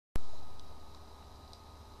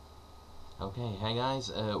Okay, hey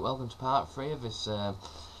guys, welcome to part 3 of this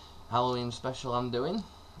Halloween special I'm doing.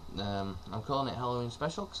 I'm calling it Halloween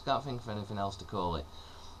special because I can't think of anything else to call it.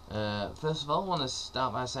 First of all, I want to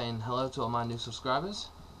start by saying hello to all my new subscribers.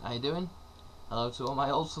 How you doing? Hello to all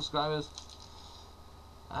my old subscribers.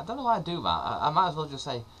 I don't know why I do that. I might as well just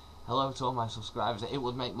say hello to all my subscribers. It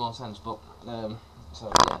would make more sense, but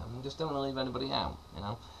so yeah, I just don't want to leave anybody out, you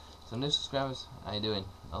know. So new subscribers, how you doing?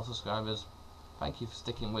 Old subscribers, thank you for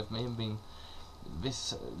sticking with me and being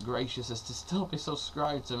this gracious as to still be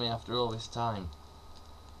subscribed to me after all this time.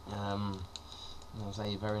 I'll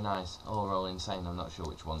say very nice. Or all insane, I'm not sure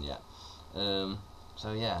which one yet.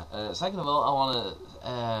 So yeah, second of all, I want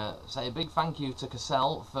to say a big thank you to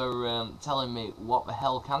Cassell for telling me what the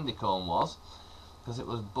hell candy corn was, because it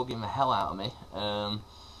was bugging the hell out of me.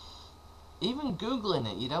 Even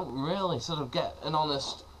googling it, you don't really sort of get an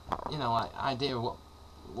honest, you know, idea of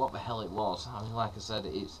what the hell it was. I mean, like I said,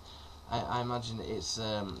 it's I imagine it's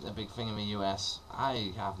a big thing in the US.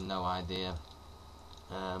 I have no idea,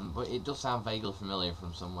 but it does sound vaguely familiar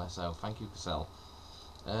from somewhere. So thank you, Cassell.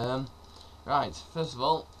 Right, first of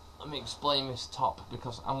all, let me explain this top,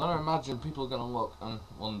 because I'm going to imagine people are going to look and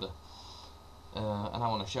wonder, and I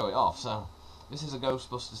want to show it off. So this is a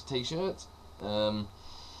Ghostbusters t-shirt.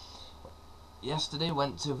 Yesterday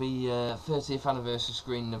went to the 30th anniversary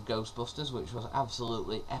screening of Ghostbusters, which was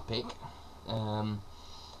absolutely epic.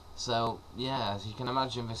 So yeah, as you can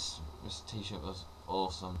imagine, this t-shirt was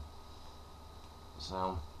awesome.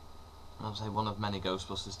 So I'll say one of many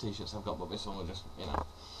Ghostbusters t-shirts I've got, but this one was just, you know.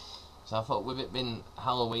 So I thought, with it being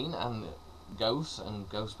Halloween and ghosts and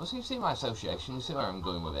Ghostbusters, you see my association, you see where I'm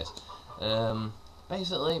going with this.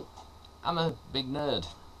 Basically, I'm a big nerd.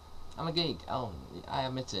 I'm a geek. I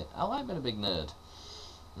admit it. I like being a big nerd.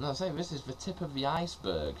 And I say this is the tip of the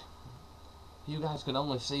iceberg. If you guys could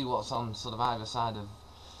only see what's on sort of either side of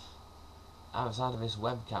this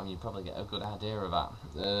webcam, you probably get a good idea of that.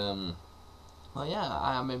 Well, yeah,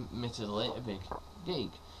 I am admittedly a big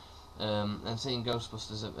geek. And seeing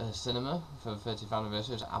Ghostbusters at the cinema for the 30th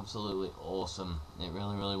anniversary was absolutely awesome. It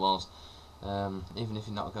really, really was. Even if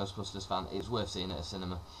you're not a Ghostbusters fan, it's worth seeing it at a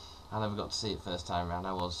cinema. I never got to see it first time round.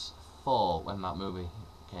 I was 4 when that movie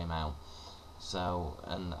came out. So,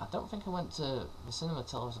 and I don't think I went to the cinema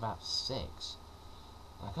till I was about 6.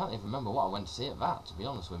 I can't even remember what I went to see at that, to be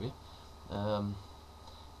honest with you.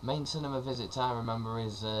 Main cinema visit I remember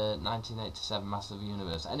is 1987 Master of the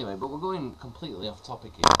Universe. Anyway, but we're going completely off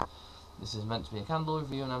topic here. This is meant to be a candle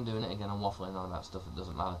review, and I'm doing it again. I'm waffling on about stuff, it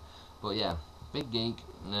doesn't matter. But yeah, big geek,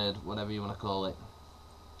 nerd, whatever you want to call it.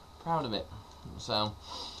 Proud of it. So,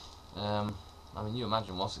 I mean, you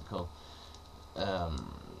imagine what's it called.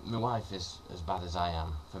 My wife is as bad as I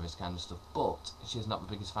am for this kind of stuff, but she's not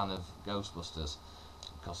the biggest fan of Ghostbusters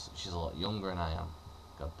because she's a lot younger than I am.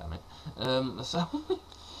 God damn it. So,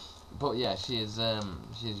 but yeah, she is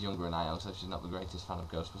younger than I am, so she's not the greatest fan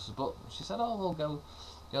of Ghostbusters. But she said, "Oh, we'll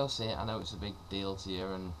go see it. I know it's a big deal to you,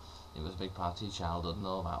 and it was a big part of your childhood and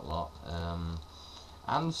all that lot."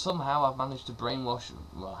 And somehow I've managed to brainwash.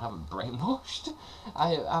 Well, I haven't brainwashed.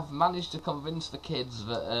 I've managed to convince the kids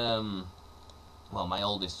that. Well, my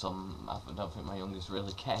oldest son. I don't think my youngest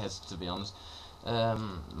really cares, to be honest.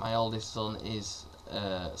 My oldest son is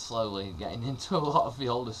slowly getting into a lot of the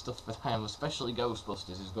older stuff that I am, especially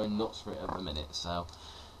Ghostbusters. He's going nuts for it at the minute. So,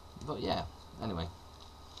 but yeah. Anyway,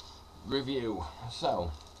 review.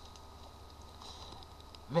 So,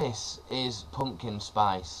 this is pumpkin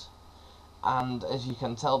spice. And as you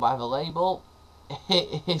can tell by the label,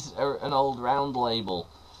 it is an old round label.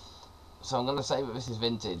 So I'm going to say that this is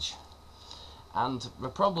vintage. And the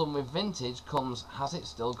problem with vintage comes, has it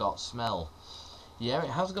still got smell? Yeah, it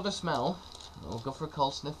has got a smell. We'll go for a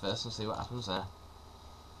cold sniff first and see what happens there.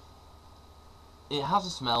 It has a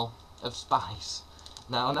smell of spice.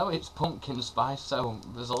 Now, I know it's pumpkin spice, so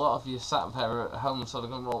there's a lot of you sat there at home sort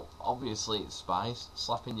of going, well, obviously it's spice,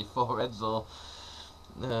 slapping your foreheads or...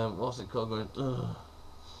 what's it called, going, ugh.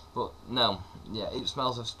 But no, yeah, it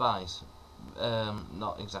smells of spice.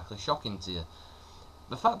 Not exactly shocking to you.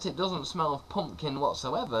 The fact it doesn't smell of pumpkin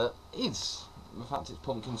whatsoever is the fact it's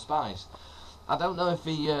pumpkin spice. I don't know if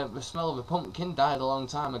the smell of a pumpkin died a long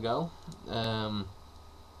time ago.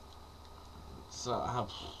 So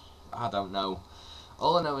I don't know.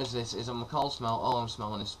 All I know is this: is on the cold smell, all I'm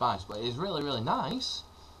smelling is spice. But it is really, really nice.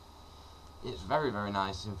 It's very, very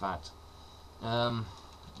nice, in fact.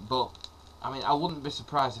 But I mean, I wouldn't be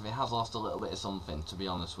surprised if it has lost a little bit of something, to be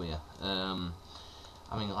honest with you.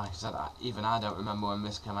 I mean, like I said, even I don't remember when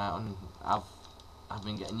this came out, and I've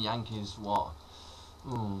been getting Yankees, what?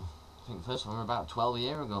 I think the first one was about 12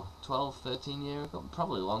 13 years ago,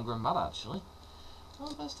 probably longer than that actually. Well,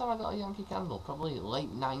 the first time I got a Yankee candle, probably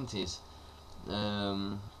late 90s.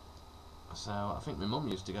 So I think my mum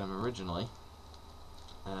used to get them originally.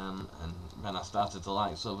 And then I started to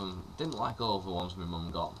like some of them. Didn't like all the ones my mum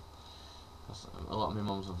got, because a lot of my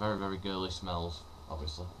mums were very, very girly smells,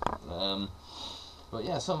 obviously. But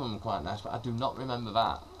yeah, some of them were quite nice, but I do not remember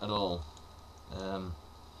that at all,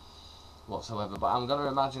 whatsoever. But I'm going to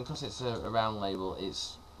imagine, because it's a round label,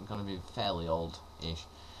 it's going to be fairly old-ish.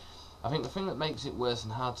 I think the thing that makes it worse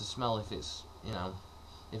and hard to smell if it's, you know,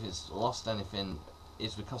 if it's lost anything,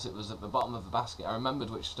 is because it was at the bottom of the basket. I remembered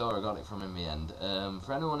which store I got it from in the end.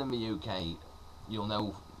 For anyone in the UK, you'll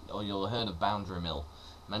know, or you'll have heard of Boundary Mill.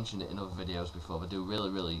 Mentioned it in other videos before. They do really,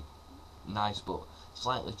 really nice but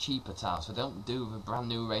slightly cheaper tarts. They don't do the brand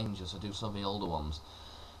new ranges, they do some of the older ones.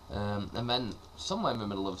 And then somewhere in the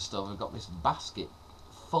middle of the store, they've got this basket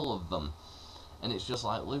full of them. And it's just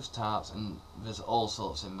like loose tarts, and there's all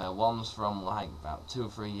sorts in there. One's from like about 2 or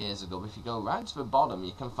 3 years ago. But if you go right to the bottom,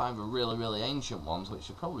 you can find the really, really ancient ones, which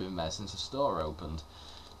have probably been there since the store opened.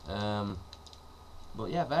 But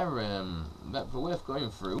yeah, they're worth going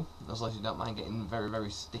through, as long as you don't mind getting very, very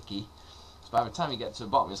sticky. So by the time you get to the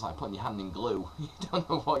bottom, it's like putting your hand in glue. You don't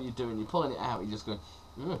know what you're doing. You're pulling it out. You're just going.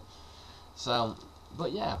 Ugh. So,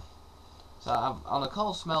 but yeah. So on a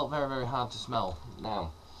cold smell, very, very hard to smell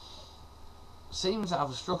now. Seems I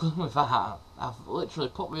was struggling with that. I've literally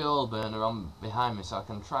put my oil burner on behind me so I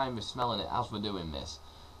can try and be smelling it as we're doing this.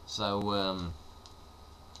 So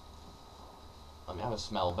let me have a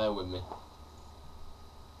smell, bear with me.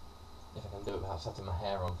 If I can do it without setting my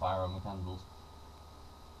hair on fire on the candles.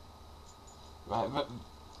 Right,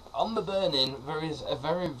 on the burning there is a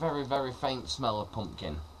very, very, very faint smell of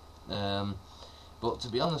pumpkin. But to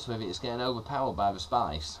be honest with you, it's getting overpowered by the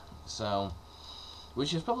spice. So,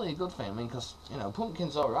 which is probably a good thing. I mean, because, you know,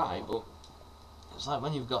 pumpkin's alright, but it's like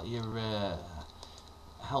when you've got your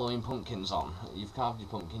Halloween pumpkins on. You've carved your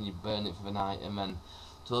pumpkin, you burn it for the night, and then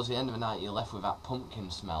towards the end of the night you're left with that pumpkin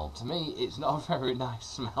smell. To me, it's not a very nice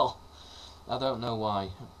smell. I don't know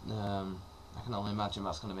why. I can only imagine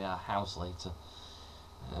that's going to be our house later.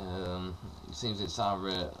 It seems it's our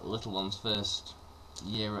little one's first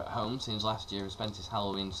year at home. Seems last year he spent his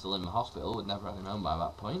Halloween still in the hospital. We'd never had him home by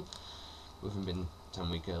that point. With him been 10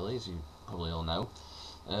 weeks early, as you probably all know.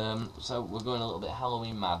 So we're going a little bit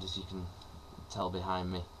Halloween mad, as you can tell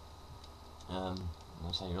behind me.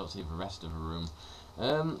 I'll say you don't see the rest of the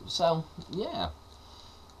room. So yeah.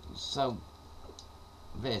 So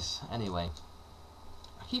this anyway.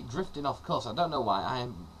 I keep drifting off course. I don't know why. I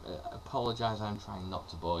apologise. I'm trying not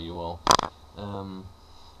to bore you all.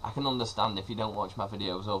 I can understand if you don't watch my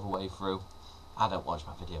videos all the way through. I don't watch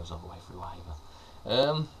my videos all the way through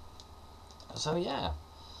either. So yeah,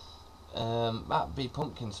 that'd be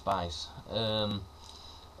pumpkin spice. Like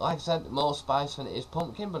I said, more spice than it is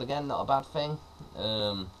pumpkin, but again, not a bad thing.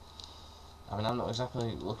 I mean, I'm not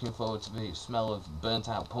exactly looking forward to the smell of burnt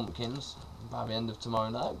out pumpkins by the end of tomorrow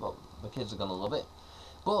night, but the kids are gonna love it.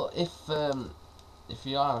 But if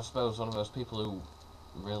you are, I suppose, one of those people who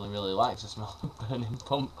really, really likes the smell of burning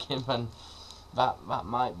pumpkin, then that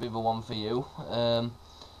might be the one for you.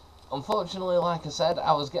 Unfortunately, like I said,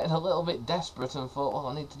 I was getting a little bit desperate and thought, well,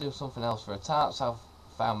 I need to do something else for a tart, so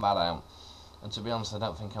I've found that out. And to be honest, I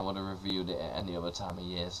don't think I would have reviewed it at any other time of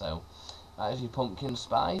year, so that is your pumpkin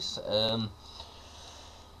spice.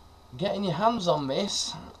 Getting your hands on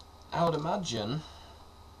this, I would imagine,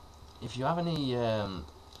 if you have any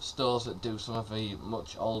stores that do some of the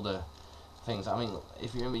much older things, I mean,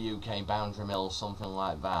 if you're in the UK, Boundary Mill, something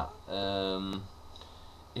like that.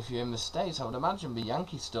 If you're in the States, I would imagine the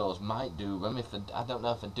Yankee stores might do them. I don't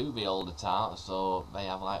know if they do the older tarts, or they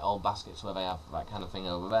have like old baskets where they have that kind of thing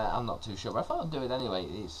over there. I'm not too sure, but I thought I'd do it anyway.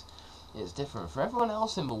 It's different for everyone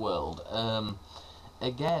else in the world.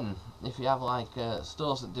 Again, if you have like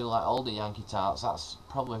stores that do like older Yankee tarts, that's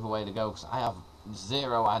probably the way to go, because I have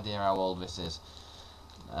zero idea how old this is.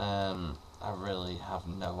 I really have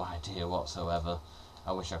no idea whatsoever.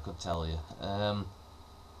 I wish I could tell you.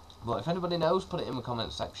 But if anybody knows, put it in the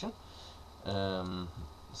comment section.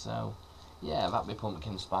 So, yeah, that'd be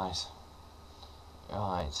pumpkin spice.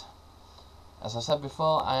 Right. As I said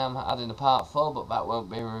before, I am adding a part 4, but that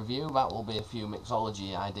won't be a review. That will be a few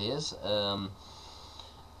mixology ideas.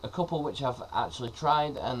 A couple which I've actually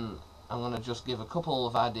tried, and I'm going to just give a couple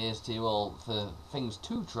of ideas to you all for things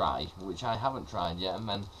to try, which I haven't tried yet, and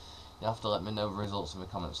then you have to let me know the results in the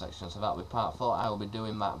comment section. So that'll be part 4. I will be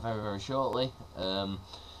doing that very, very shortly.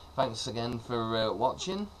 Thanks again for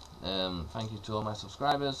watching. Thank you to all my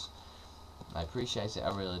subscribers. I appreciate it,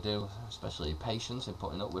 I really do, especially your patience in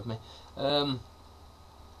putting up with me. And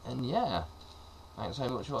yeah, Thanks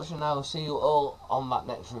very much for watching. I'll see you all on that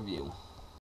next review.